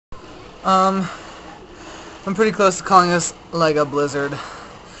Um, I'm pretty close to calling this like a blizzard.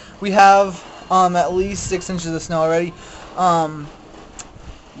 We have at least 6 inches of snow already.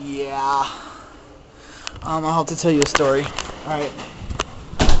 Yeah. I'll have to tell you a story. Alright.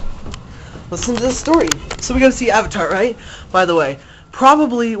 Listen to this story. So we go to see Avatar, right? By the way,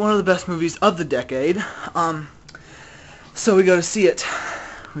 probably one of the best movies of the decade. So we go to see it.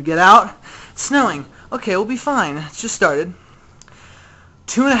 We get out. It's snowing. Okay, we'll be fine. It's just started.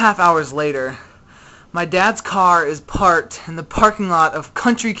 2.5 hours later, my dad's car is parked in the parking lot of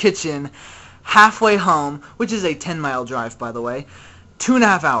Country Kitchen halfway home, which is a 10-mile drive, by the way.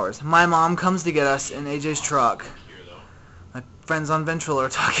 2.5 hours. My mom comes to get us in AJ's truck. My friends on Ventral are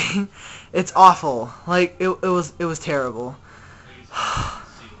talking. It's awful. Like, it was terrible.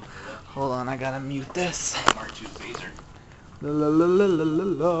 Hold on, I gotta mute this.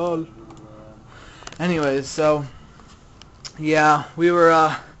 Anyways, so yeah, we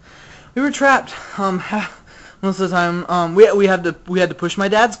were trapped. Most of the time, we had to push my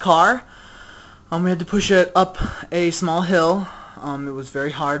dad's car. We had to push it up a small hill. It was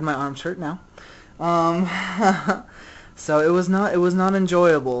very hard. My arms hurt now. So it was not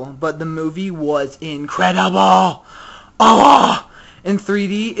enjoyable, but the movie was incredible. Oh! In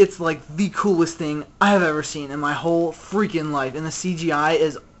 3D, it's like the coolest thing I have ever seen in my whole freaking life, and the CGI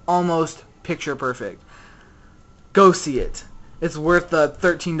is almost picture perfect. Go see it. It's worth the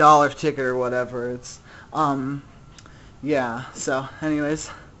 $13 ticket or whatever. It's yeah. So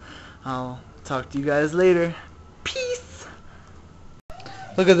anyways, I'll talk to you guys later. Peace.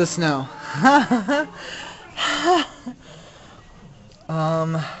 Look at the snow. I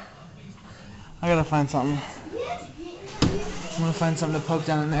gotta find something. I'm gonna find something to poke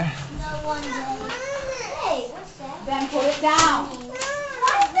down in there. Then put it down.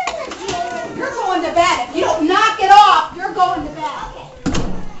 You're going to bed. If you don't knock it off, you're going to bed.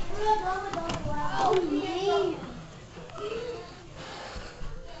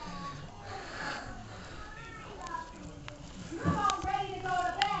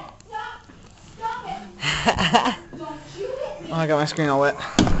 Oh, I got my screen all wet.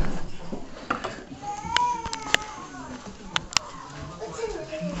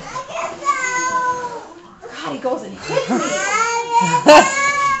 God, he goes and hits me.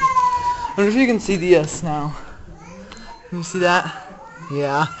 I wonder if you can see the snow. Can you see that?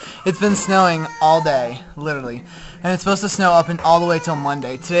 Yeah. It's been snowing all day, literally. And it's supposed to snow up and all the way till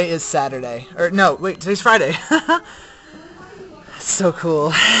Monday. Today is Saturday. Or, no, wait, today's Friday. It's so cool.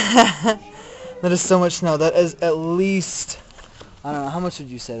 That is so much snow. That is at least, I don't know, how much would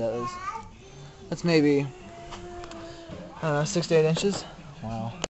you say that is? That's maybe, I don't know, 6 to 8 inches? Wow.